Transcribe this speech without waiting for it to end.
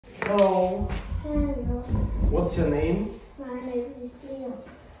Hello. Hello, What's your name? my name is Leo.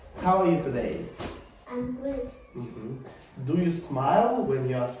 How are you today? I'm good. Do you smile when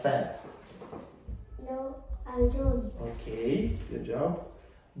you are sad? No, I don't. Okay, good job.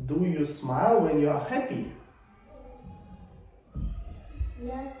 Do you smile when you are happy?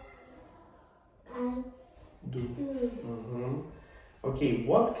 Yes, I Do. do. Okay,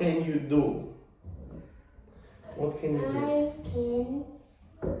 what can you do? What can you do? I can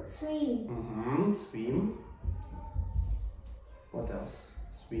swim. Swim. What else?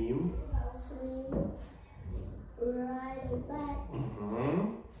 Swim. Swim, ride a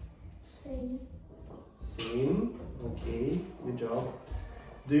bike, sing. Sing. Okay, good job.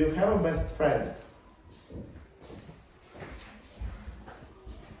 Do you have a best friend?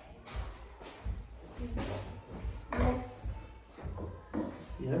 Yes,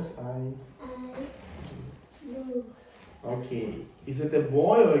 Yes, I. do. Okay. Is it a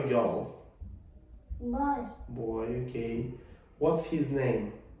boy or a girl? Boy, Boy, okay. What's his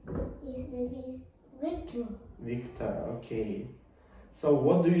name? his name is Victor. Victor, okay. So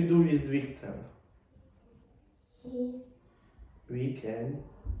what do you do with Victor? He We can.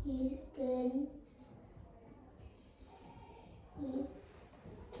 he can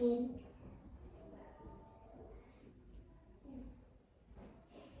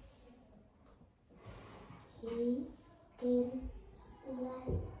he can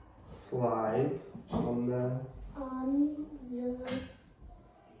slide Slide on the. on the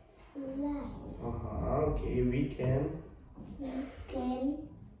slide. Okay, we can. He can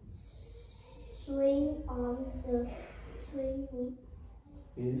swing on the swing with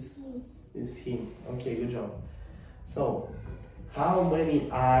Is him. Okay, good job. So, how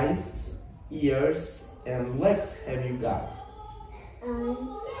many eyes, ears, and legs have you got? I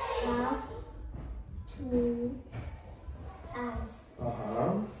have two eyes,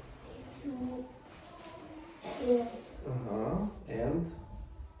 two ears,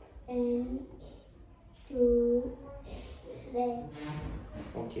 And two legs.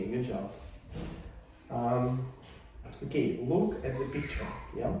 okay, good job. Okay, look at the picture.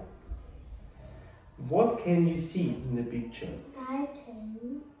 Yeah. What can you see in the picture? I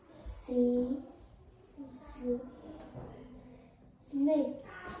can see snake,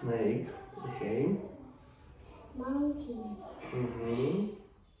 Snake. Okay. monkey,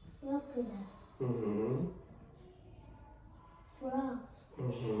 crocodile, frog,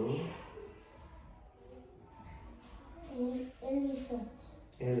 and elephant,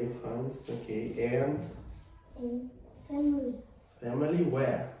 Elephants. Okay. And family. family.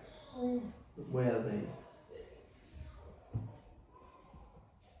 Where? Where Where are they?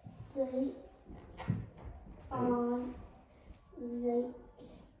 they are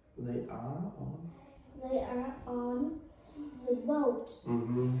They are on. they are on the boat.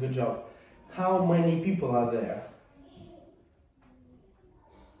 Good job. How many people are there?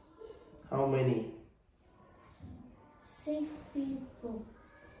 How many? 6 people.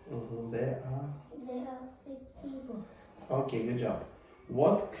 There are. There are 6 people. Okay, good job.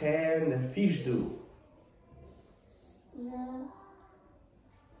 What can a fish do? The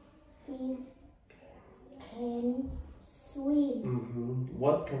fish can swim.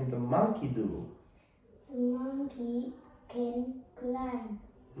 What can the monkey do? The monkey can climb.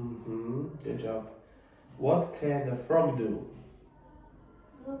 Good job. What can a frog do?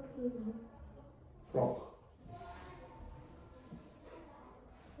 What will Frog.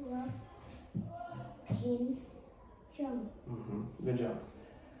 frog can jump? Good job.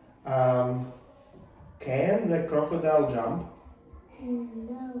 Can the crocodile jump?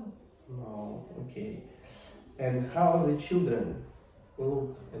 No. No. Okay. And how are the children?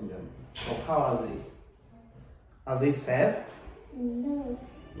 Look at them. So how are they? Are they sad? No.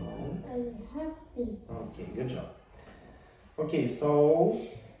 No. I'm happy. Okay, good job. Okay, so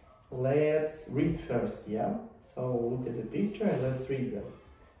let's read first, yeah? So look at the picture and let's read them.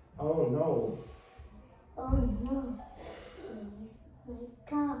 Oh no. Oh no. It's my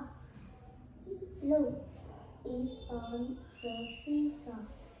car. Look, it's on the seesaw.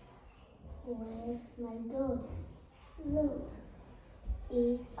 Where's my dog? Look,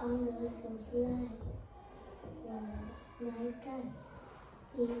 it's under the slide. Where's my cat?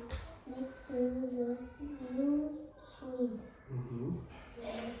 It's next to the blue swing.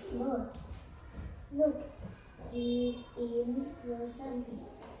 Where's Lord? Look, he's in the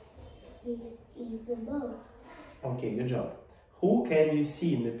sandwich. He's in the boat. Okay, good job. Who can you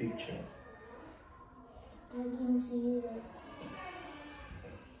see in the picture? I can see the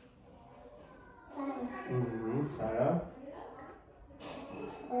Sarah, Sarah.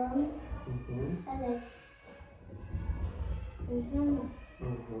 Alex, and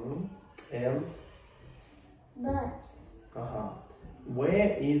Hannah, And But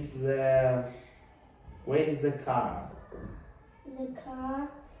where is the car? the car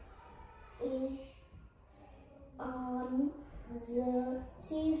is on the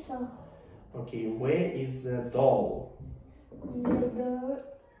seesaw. Okay, where is the doll? The door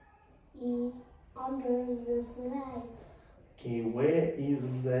is under the slide. Okay, where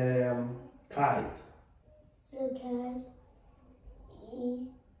is the kite? The cat is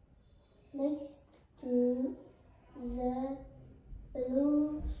next to the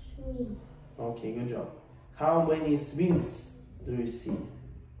blue tree. Okay, good job. How many swings do you see?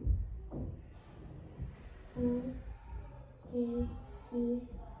 You see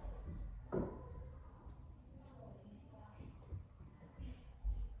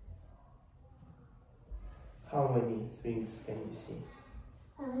How many swings can you see?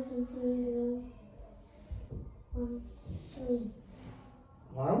 I can see the 1, 3,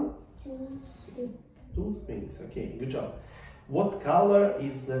 One, 2, 3. two swings. Okay, good job. What color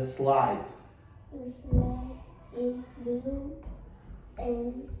is the slide? The slide is blue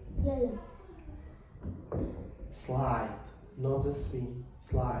and yellow. Slide, not the swing.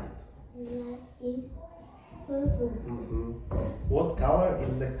 Slide. Slide is purple. What color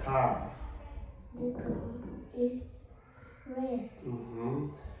is the car? The car is red.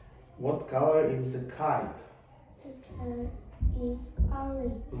 What color is the kite? The cat is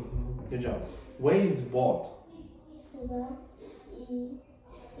orange. Good job. Where is boat? The bird is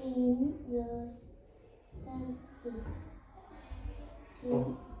in the sand. It's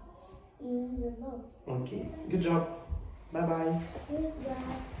in the boat. Okay, good job. Bye bye.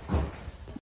 Goodbye.